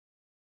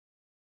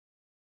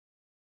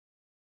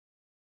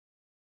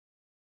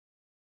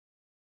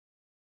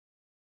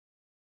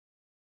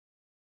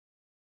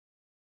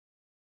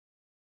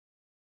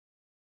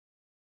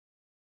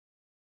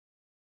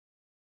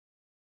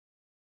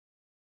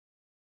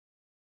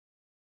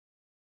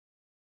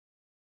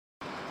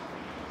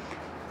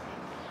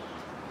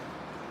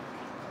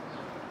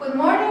Good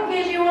morning,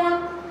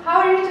 KG1. How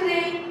are you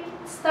today?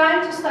 It's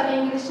time to study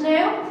English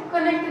now.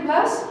 Connected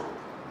Plus.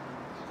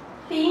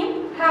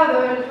 Theme: How the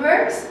World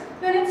Works.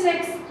 Unit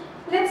 6.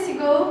 Let's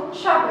go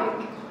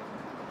shopping.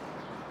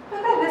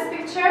 Look at this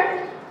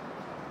picture.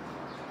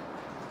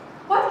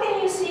 What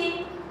can you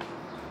see?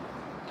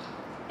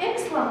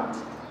 Excellent.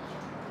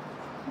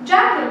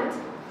 Jacket.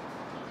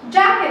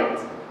 Jacket.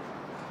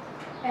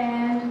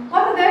 And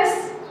what is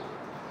this?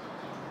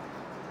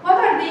 What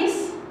are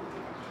these?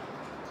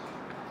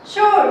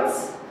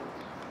 Shorts.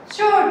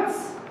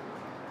 Shorts.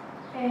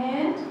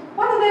 And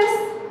what is this?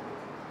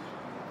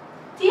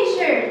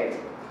 T-shirt.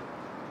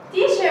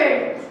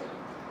 T-shirt.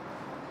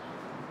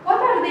 What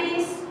are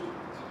these?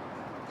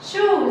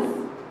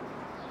 Shoes.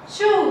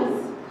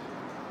 Shoes.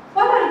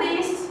 What are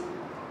these?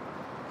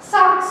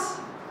 Socks.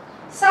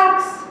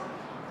 Socks.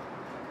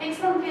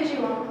 Excellent,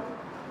 KG1.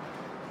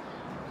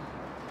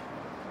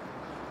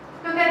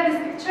 Look at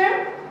this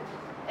picture.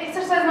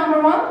 Exercise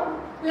number 1.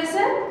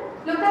 Listen,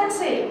 look and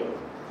say.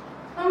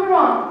 Number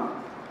 1.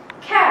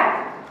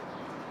 Cap.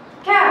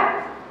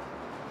 Cap.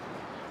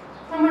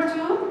 Number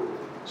 2.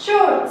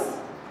 Shorts.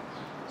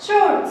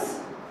 Shorts.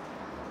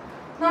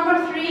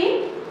 Number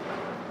 3.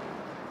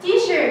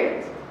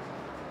 T-shirt.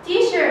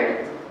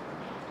 T-shirt.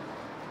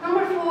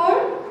 Number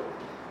 4.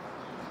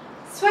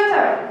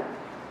 Sweater.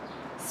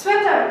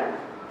 Sweater.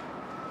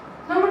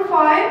 Number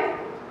 5.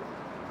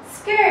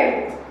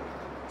 Skirt.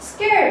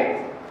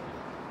 Skirt.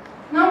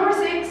 Number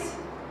 6.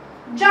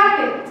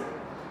 Jacket.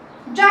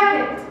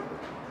 Jacket.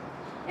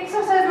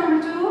 Exercise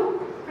number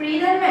 2.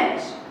 Read and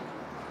match.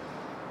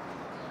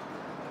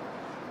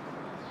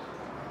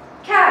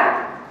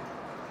 Cap.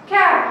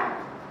 Cap.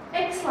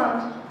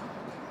 Excellent.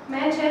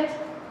 Match it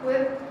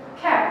with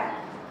cap.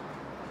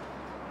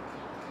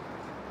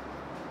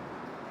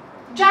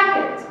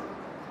 Jacket.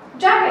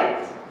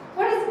 Jacket.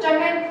 What is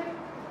jacket?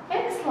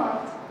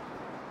 Excellent.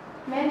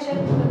 Match it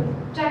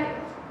with jacket.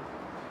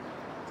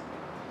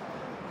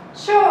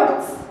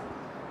 Shorts.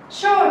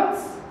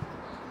 Shorts.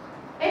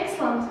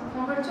 Excellent.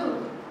 Number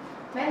 2.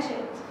 Match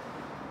it.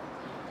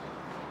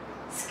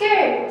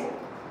 Skirt.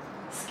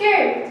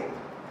 Skirt.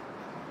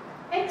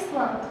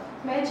 Excellent.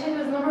 Match it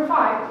with number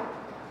 5.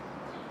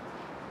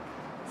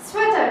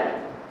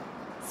 Sweater.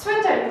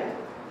 Sweater.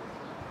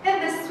 Is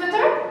this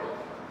sweater?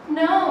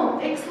 No.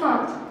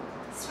 Excellent.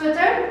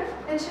 Sweater.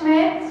 It's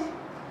matched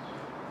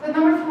with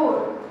number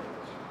 4.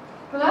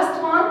 The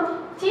last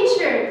one.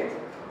 T-shirt.